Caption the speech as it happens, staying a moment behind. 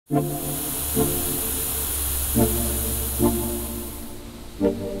Good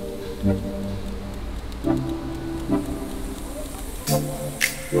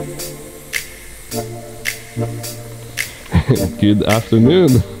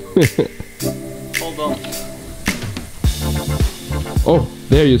afternoon. Hold on. Oh,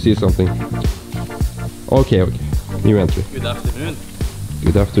 there you see something. Okay, new entry. Good afternoon.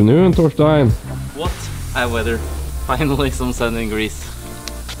 Good afternoon, Torstein. What a weather. Finally some sun in Greece.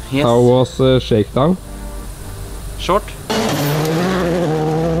 Yes. How was shakedown? Short.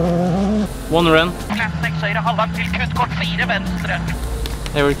 One run.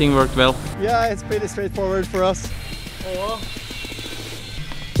 Everything worked well. Yeah, it's pretty straightforward for us.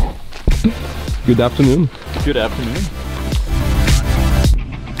 Good afternoon. Good afternoon.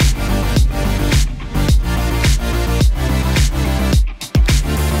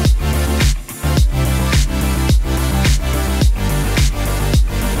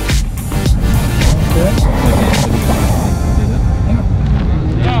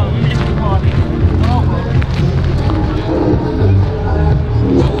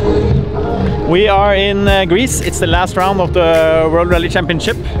 We are in Greece. It's the last round of the World Rally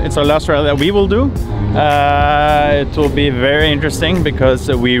Championship. It's our last rally that we will do. It will be very interesting because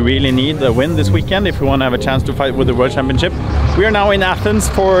we really need a win this weekend if we want to have a chance to fight with the World Championship. We are now in Athens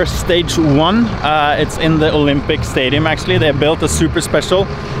for stage 1. It's in the Olympic Stadium actually. They built a super special.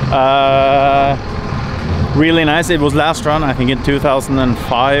 Really nice. It was last run, I think in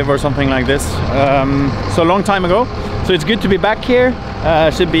 2005 or something like this. So a long time ago. So it's good to be back here.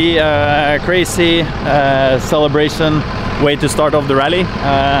 Should be a crazy celebration way to start off the rally.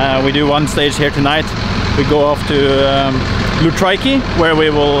 We do one stage here tonight. We go off to Lutraiki, where we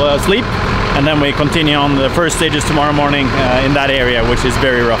will sleep, and then we continue on the first stages tomorrow morning in that area, which is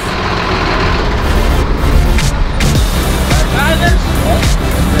very rough.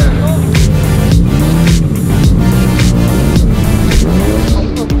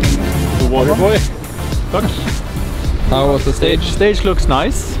 Water boy. How was the stage? Stage looks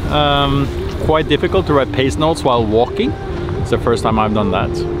nice. Quite difficult to write pace notes while walking. It's the first time I've done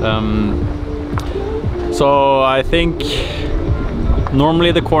that. So I think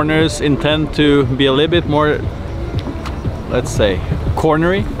normally the corners intend to be a little bit more, let's say,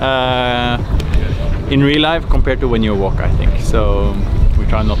 cornery in real life compared to when you walk, I think. So we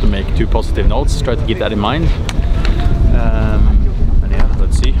try not to make too positive notes, try to keep that in mind. And yeah,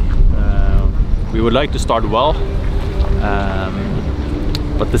 let's see. We would like to start well.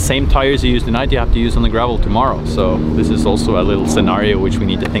 But the same tires you use tonight you have to use on the gravel tomorrow, so this is also a little scenario which we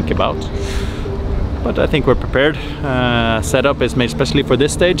need to think about. But I think we're prepared. Setup is made especially for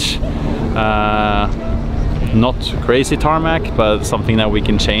this stage. Not crazy tarmac, but something that we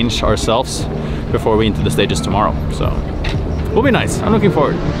can change ourselves before we into the stages tomorrow, so will be nice. I'm looking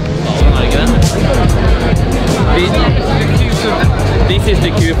forward. This is the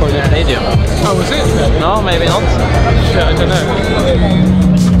queue for the stadium. Oh, was it? No, maybe not. I don't know.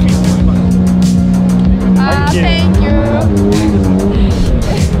 Thank you.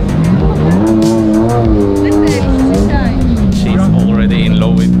 She's already in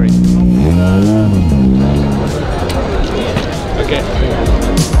low whip rate. Okay.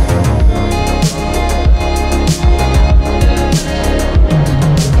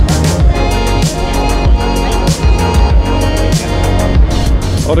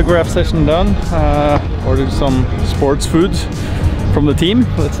 Autograph session done. Ordered some sports food from the team.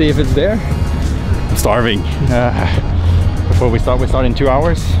 Let's see if it's there. I'm starving. Before we start in 2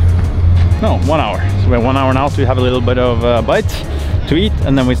 hours. No, 1 hour. So we have 1 hour now to have a little bit of a bite to eat,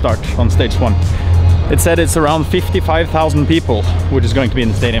 and then we start on stage 1. It said it's around 55,000 people which is going to be in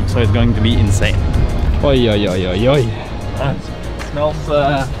the stadium, so it's going to be insane. Oi, oi, oi, oi, oi. Smells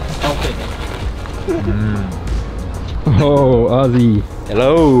healthy. Oh, Ozzy.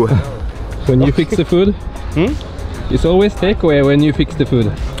 Hello. When you fix the food, it's always takeaway when you fix the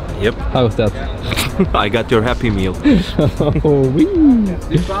food. Yep. How's that? I got your happy meal. Oh, wee.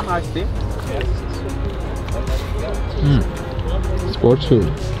 This one I see. Sports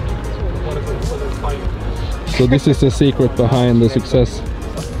food. So this is the secret behind the success.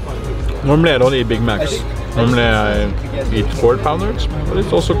 Normally I don't eat Big Macs. Normally I eat quarter pounders, but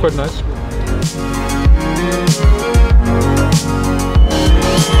it's also quite nice.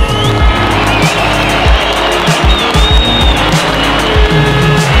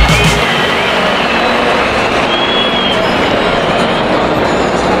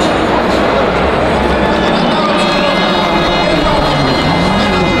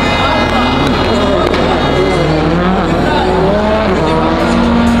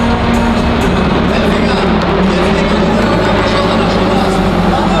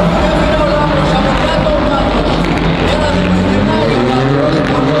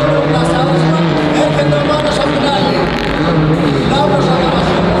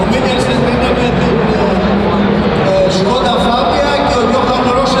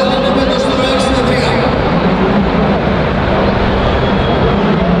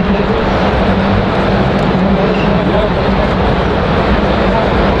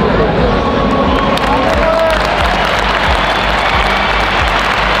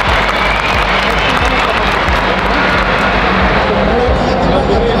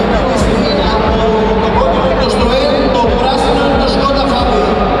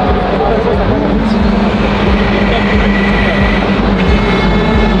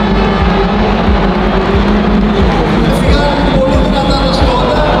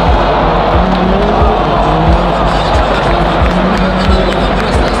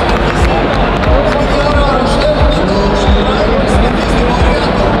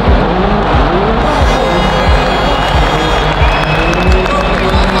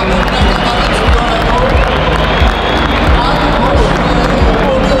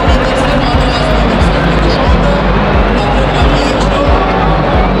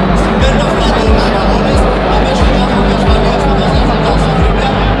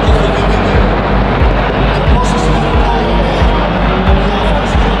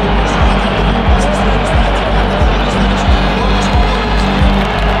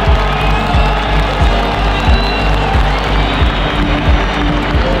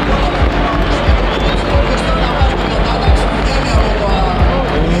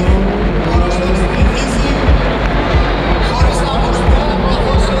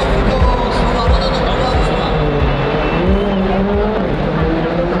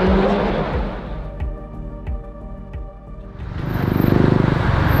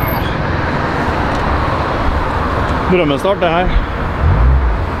 Drømmestart det her.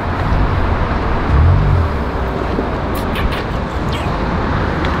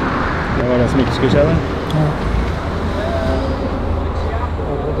 Det var det som ikke skulle skje det.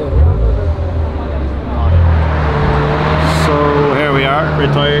 So here we are,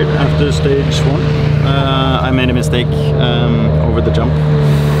 retired after stage 1. I made a mistake over the jump.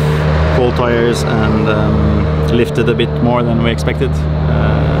 Cold tires and lifted a bit more than we expected.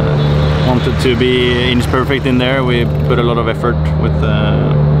 Wanted to be inch perfect in there. We put a lot of effort with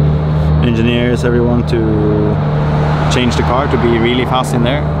engineers, everyone, to change the car to be really fast in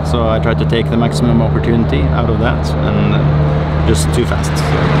there. So I tried to take the maximum opportunity out of that and just too fast.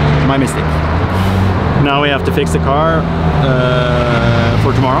 My mistake. Now we have to fix the car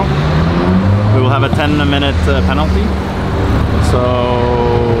for tomorrow. We will have a 10-minute penalty. So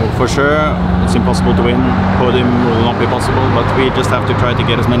for sure it's impossible to win. Podium will not be possible, but we just have to try to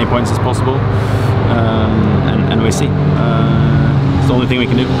get as many points as possible, and we see. It's the only thing we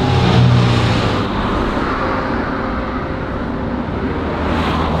can do.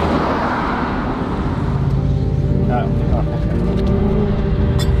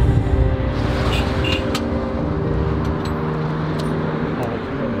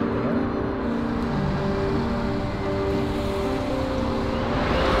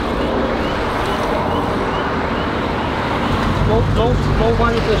 No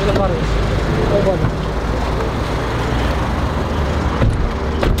one touch the barrels. Nobody.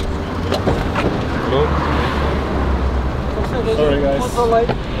 Sorry guys.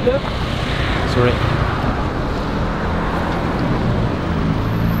 Sorry.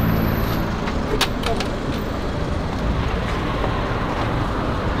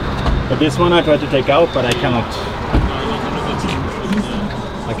 But this one I tried to take out, but I cannot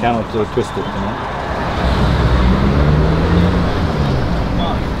twist it, you know.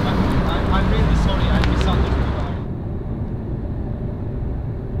 I'm really sorry, I misunderstood.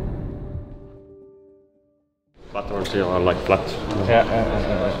 Flat or still like flat. Yeah.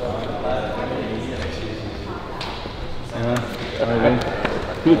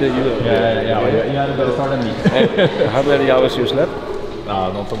 Good that you do. Yeah. You had a better start than me. How many hours you slept?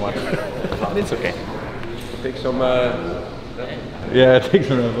 No, not so much. But it's okay. Take some. Yeah, take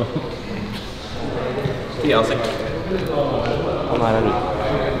some Red Bull.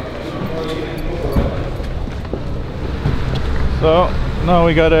 So now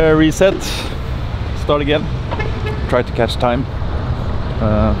we gotta reset, start again, try to catch time.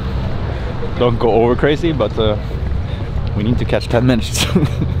 Don't go over crazy, but we need to catch 10 minutes.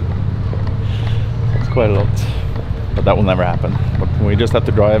 It's quite a lot, but that will never happen. But we just have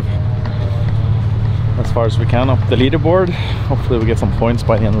to drive as far as we can up the leaderboard. Hopefully we get some points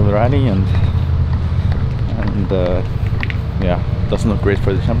by the end of the rally, and yeah, doesn't look great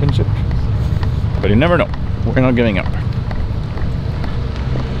for the championship, but you never know. We're not giving up.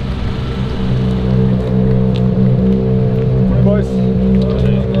 Boys.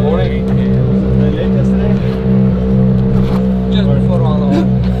 Morning. Late yesterday? Just before 1 hour.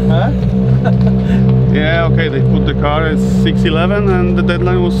 Huh? Yeah, okay, they put the car at 6:11 and the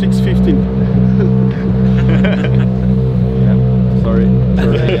deadline was 6:15. Yeah, sorry.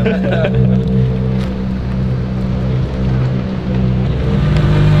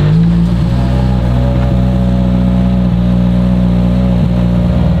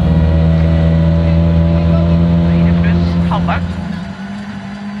 Halvveis.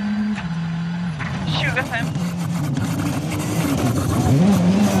 25.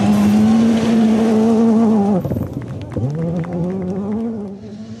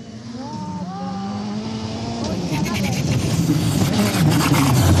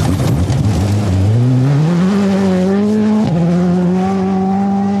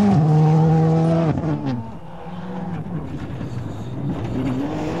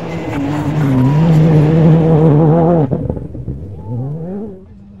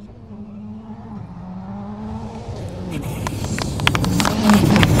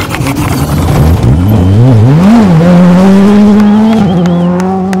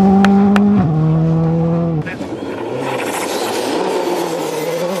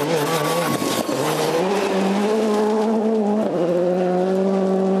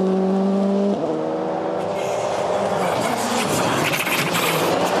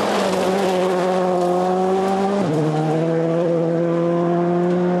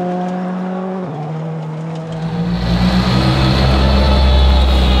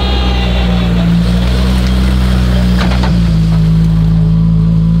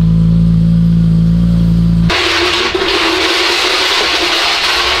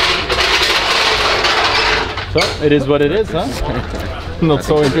 So it is what it is, huh? Not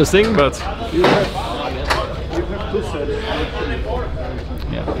so interesting, but You have to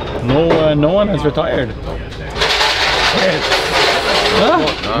Yeah. No one has retired.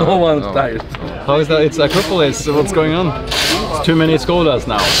 No one's tired. How is that? It's Acropolis. What's going on? It's too many Skodas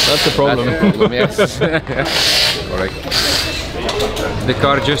now. That's the problem. That's the problem, yes. Correct. The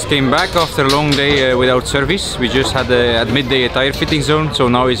car just came back after a long day without service. We just had at midday a tire fitting zone, so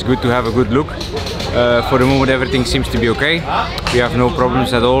now it's good to have a good look. For the moment everything seems to be okay. We have no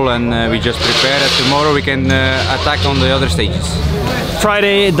problems at all, and we just prepare that tomorrow we can attack on the other stages.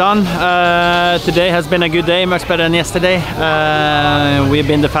 Friday done. Today has been a good day, much better than yesterday. We've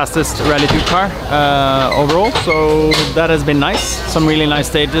been the fastest Rally 2 car overall, so that has been nice. Some really nice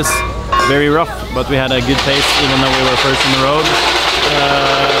stages, very rough, but we had a good pace even though we were first in the road.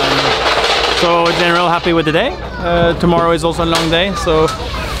 So in general, happy with the day. Tomorrow is also a long day, so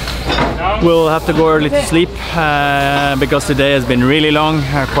we'll have to go early to sleep because today has been really long.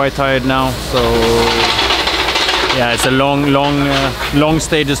 Quite tired now, so yeah, it's a long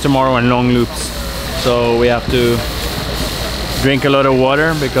stages tomorrow and long loops. So we have to drink a lot of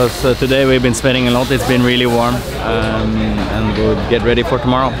water because today we've been sweating a lot. It's been really warm, and we'll get ready for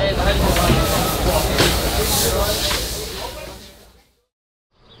tomorrow.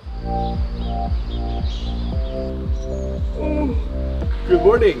 Good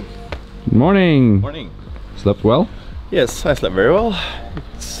morning. Good morning. Morning. Slept well? Yes, I slept very well.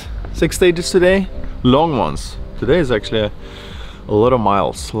 It's 6 stages today, long ones. Today is actually a lot of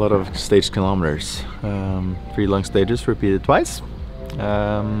miles, a lot of stage kilometers. 3 long stages repeated twice.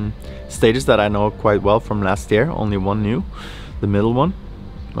 Stages that I know quite well from last year, only one new, the middle one.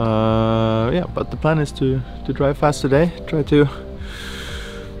 Yeah, but the plan is to drive fast today, try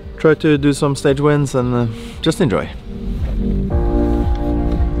to do some stage wins and just enjoy.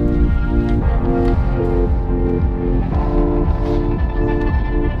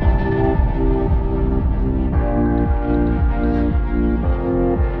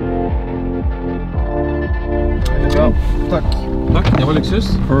 Tack, det var lyxus.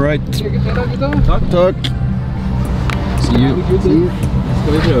 All right. Tack. See you.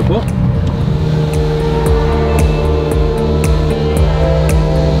 Ska vi pröva på?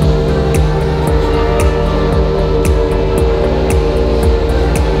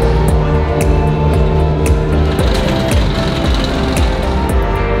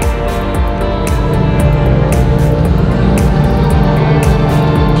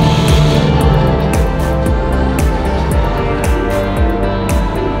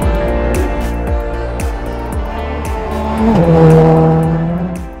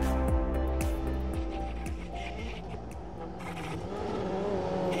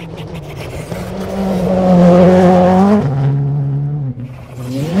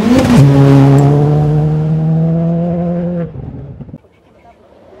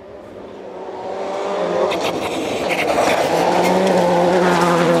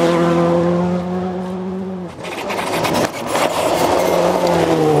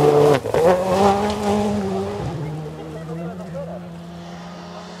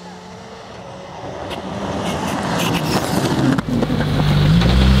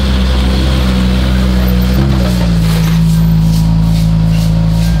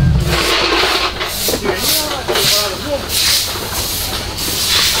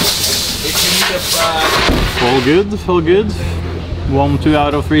 All good. Won 2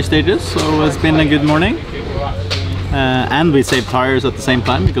 out of 3 stages, so it's been a good morning. And we saved tires at the same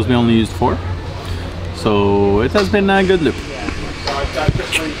time because we only used 4. So it has been a good loop.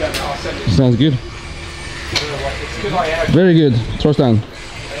 Sounds good. Very good. Torstein.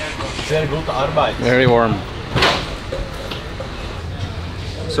 Very warm.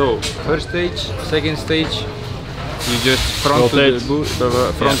 So, first stage, second stage, you just front to the boot,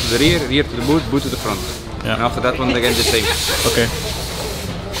 front to the rear, rear to the boot, boot to the front. Yeah. And after that one again the same. Okay.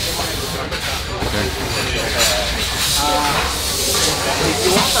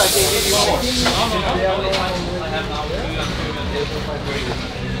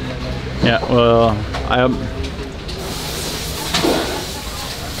 Yeah, well,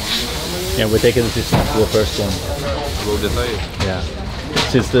 yeah, we're taking the decision to go first one. Load the tire. Yeah.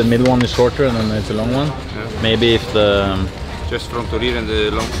 Since the middle one is shorter and then it's a long one. Yeah. Maybe if the just front to rear and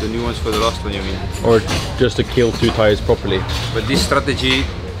the new ones for the last one, you mean? Or just to kill 2 tires properly. But this strategy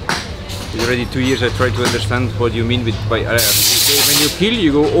It's already 2 years I try to understand what you mean with when you kill,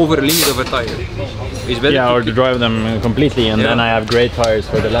 you go over a limit of a tire. It's better or to drive them completely, and then I have great tires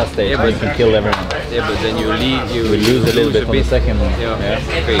for the last stage, but you can kill everyone. Yeah, but then you lose a little bit on the second one.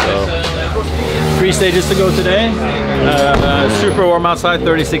 Okay, so 3 stages to go today. Super warm outside,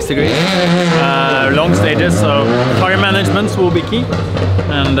 36 degrees. Long stages, so tire management will be key.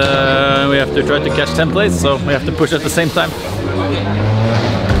 And we have to try to catch 10th place, so we have to push at the same time.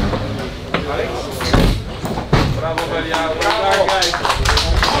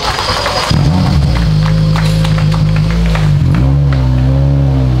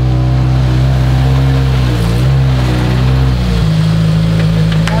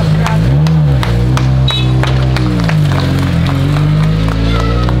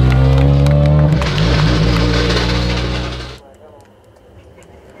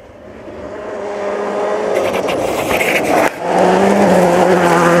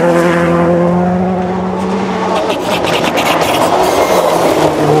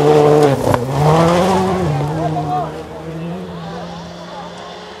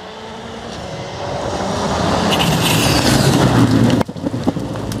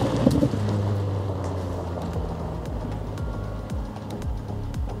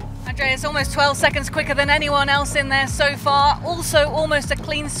 Andreas, almost 12 seconds quicker than anyone else in there so far. Also, almost a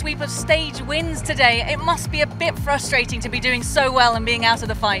clean sweep of stage wins today. It must be a bit frustrating to be doing so well and being out of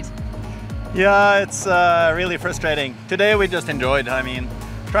the fight. Yeah, it's really frustrating. Today we just enjoyed. I mean,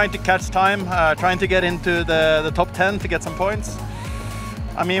 trying to catch time, trying to get into the top 10 to get some points.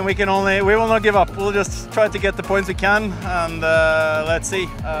 I mean, we will not give up. We'll just try to get the points we can, and let's see.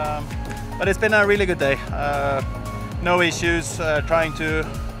 But it's been a really good day. No issues, trying to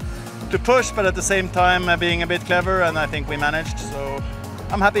push, but at the same time being a bit clever, and I think we managed, so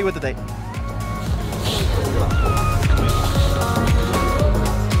I'm happy with the day.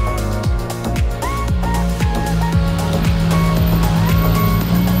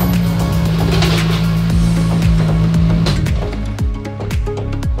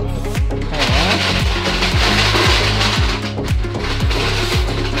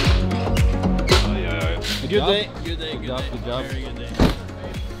 Good day. Good job. Very good day.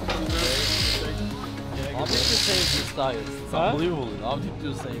 How did you save this tire? It's unbelievable. How did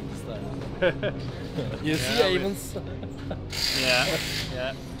you save this tire? You see Avens?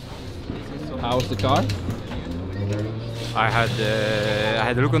 Yeah. How's the car? I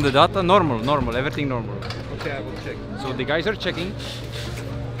had a look on the data. Normal, everything normal. Okay, I will check. So the guys are checking,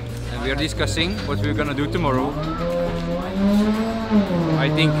 and we are discussing what we're gonna do tomorrow. I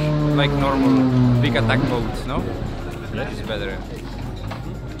think like normal, big attack mode, no? That is better.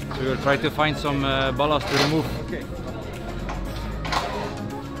 We will try to find some ballast to remove. Okay.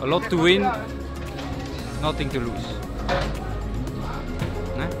 A lot to win, nothing to lose.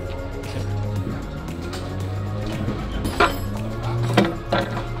 Nah?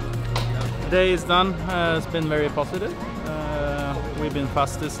 The day is done. It's been very positive. We've been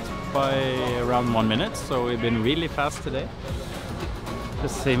fastest by around 1 minute, so we've been really fast today. The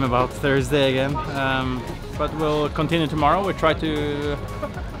same about Thursday again, but we'll continue tomorrow. We try to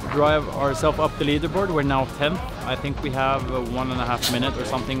drive ourselves up the leaderboard. We're now 10th. I think we have 1.5 minutes or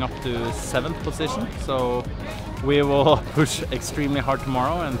something up to 7th position. So we will push extremely hard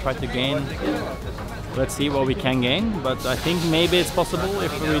tomorrow and try to gain. Let's see what we can gain, but I think maybe it's possible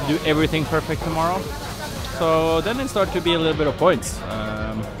if we do everything perfect tomorrow. So then it starts to be a little bit of points.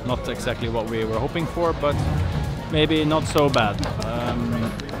 Not exactly what we were hoping for, but maybe not so bad.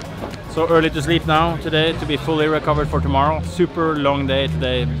 So early to sleep now today to be fully recovered for tomorrow. Super long day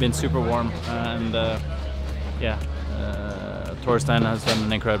today, been super warm, and Torstein has done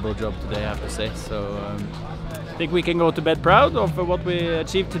an incredible job today, I have to say. So I think we can go to bed proud of what we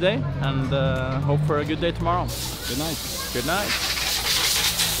achieved today, and hope for a good day tomorrow. Good night. Good night.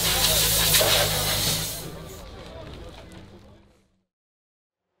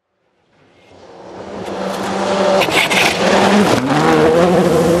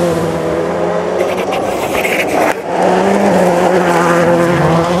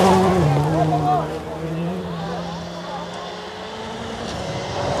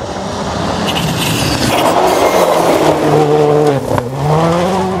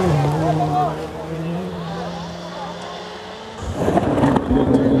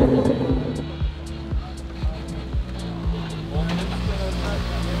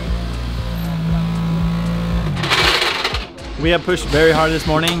 We have pushed very hard this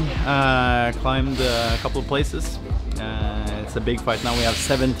morning, climbed a couple of places. It's a big fight now. We have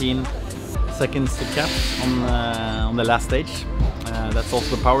 17 seconds to cap on the last stage. That's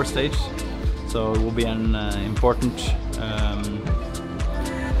also the power stage, so it will be an important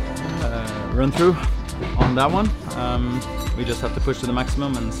run through on that one. We just have to push to the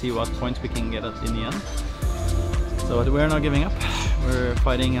maximum and see what points we can get at in the end. So we're not giving up. We're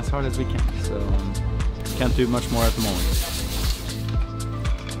fighting as hard as we can. So can't do much more at the moment.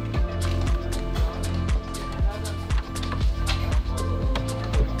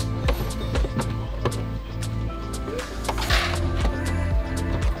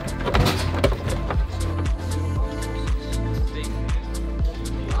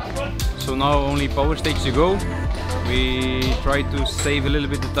 So now only power stage to go. We try to save a little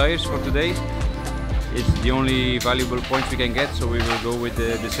bit the tires for today. It's the only valuable points we can get, so we will go with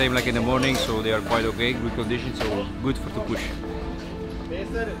the same like in the morning, so they are quite okay, good condition, so good for to push.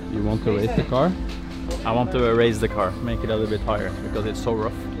 You want to race the car? I want to raise the car, make it a little bit higher because it's so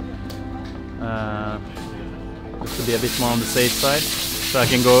rough. Just to be a bit more on the safe side, so I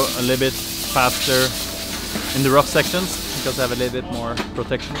can go a little bit faster in the rough sections because I have a little bit more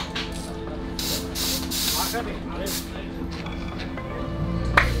protection.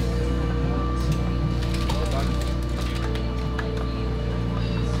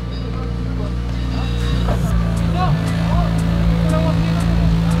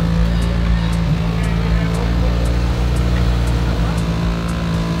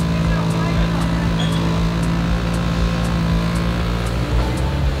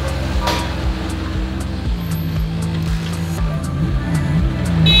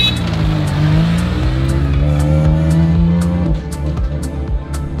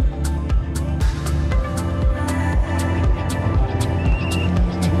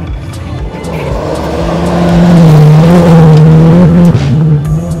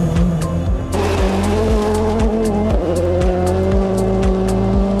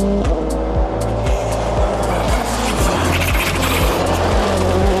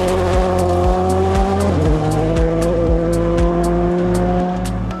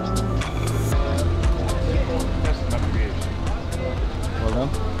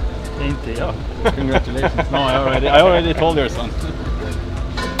 Congratulations. No, I already told your son.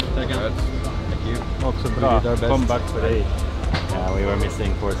 Thank you. Också bra. Comeback for dig. Yeah, we were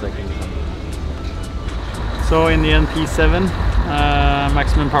missing 4 seconds. So in the end, P7,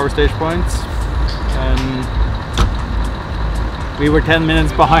 maximum power stage points. We were 10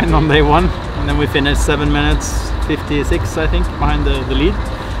 minutes behind on day 1, and then we finished 7 minutes 56, I think, behind the lead.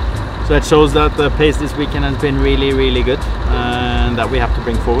 So that shows that the pace this weekend has been really good, and that we have to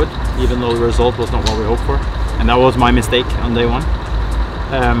bring forward, even though the result was not what we hoped for. And that was my mistake on day 1.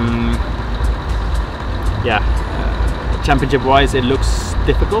 Championship wise, it looks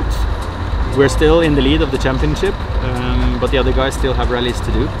difficult. We're still in the lead of the championship, but the other guys still have rallies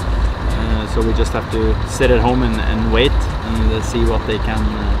to do. So we just have to sit at home and wait and see what they can,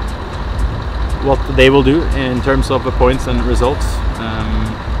 what they will do in terms of the points and results.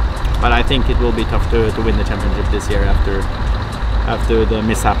 But I think it will be tough to win the championship this year after the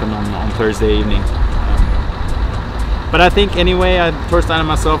mishap on Thursday evening. But I think anyway, first time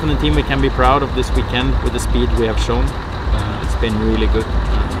myself and the team, we can be proud of this weekend with the speed we have shown. It's been really good.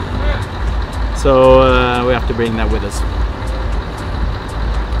 So we have to bring that with us.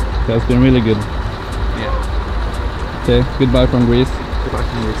 That's been really good. Yeah. Okay, goodbye from Greece. Goodbye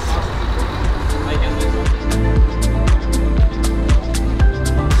from Greece.